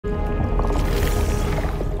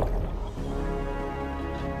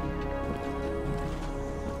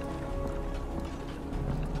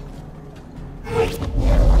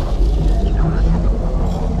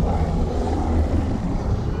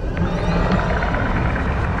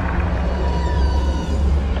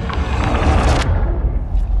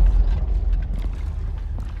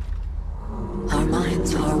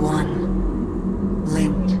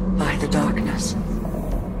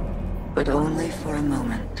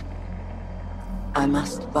I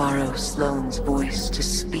must borrow Sloane's voice to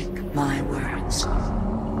speak my words.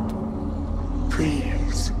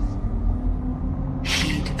 Please,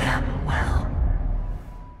 heed them well.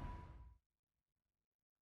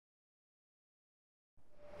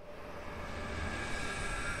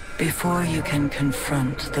 Before you can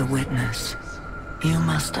confront the witness, you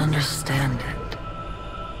must understand it.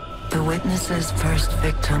 The witness's first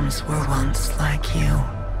victims were once like you,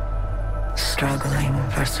 struggling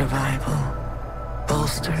for survival,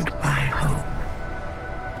 bolstered by hope,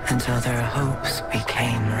 until their hopes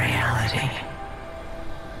became reality.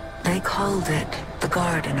 They called it the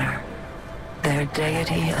Gardener, their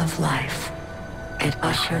deity of life. It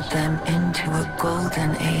ushered them into a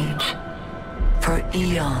golden age. For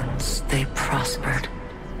eons they prospered,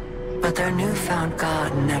 but their newfound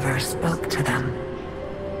god never spoke to them.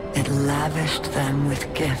 It lavished them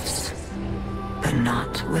with gifts, but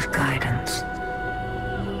not with guidance.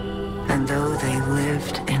 And though they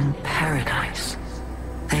lived in paradise,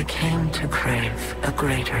 they came to crave a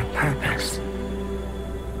greater purpose.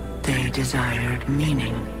 They desired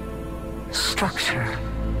meaning, structure,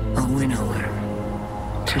 a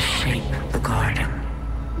winnower, to shape the garden.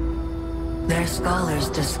 Their scholars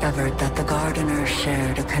discovered that the Gardener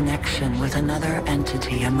shared a connection with another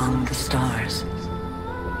entity among the stars.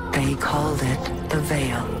 They called it the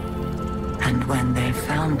Veil, and when they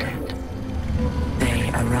found it, they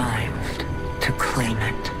arrived to claim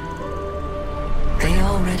it. They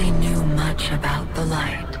already knew much about the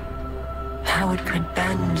light, how it could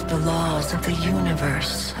bend the laws of the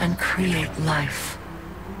universe and create life.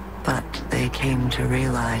 But they came to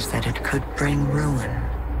realize that it could bring ruin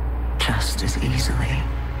just as easily.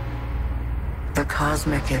 The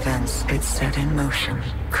cosmic events it set in motion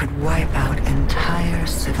could wipe out entire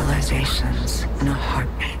civilizations in a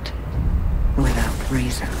heartbeat, without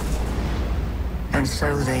reason. And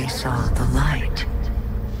so they saw the light,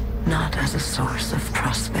 not as a source of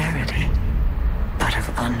prosperity, but of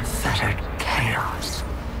unfettered chaos.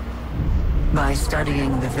 By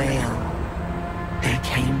studying the Veil, they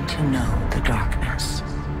came to know the darkness.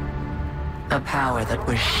 A power that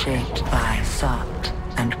was shaped by thought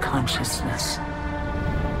and consciousness.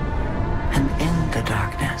 And in the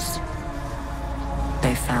darkness,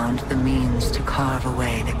 they found the means to carve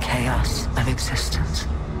away the chaos of existence,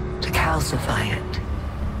 to calcify it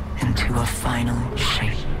into a final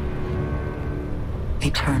shape,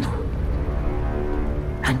 eternal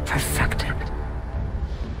and perfected.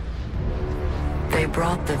 They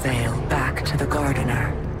brought the Veil back to the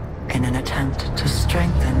Gardener in an attempt to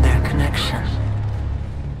strengthen their connection.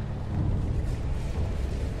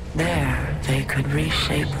 There, they could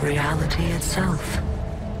reshape reality itself.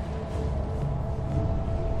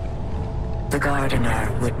 The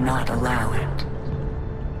Gardener would not allow it,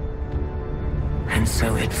 and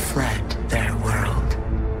so it fled their world.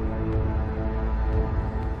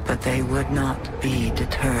 But they would not be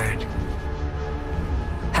deterred.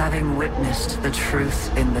 Having witnessed the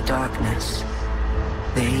truth in the darkness,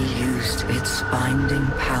 they used its binding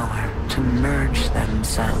power to merge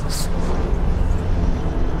themselves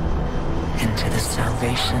into the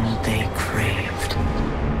salvation they craved.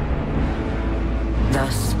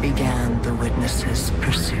 Thus began the Witness's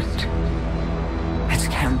pursuit, its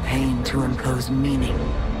campaign to impose meaning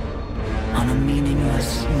on a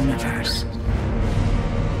meaningless universe,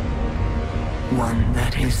 one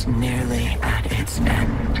that is nearly at its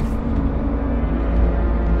end.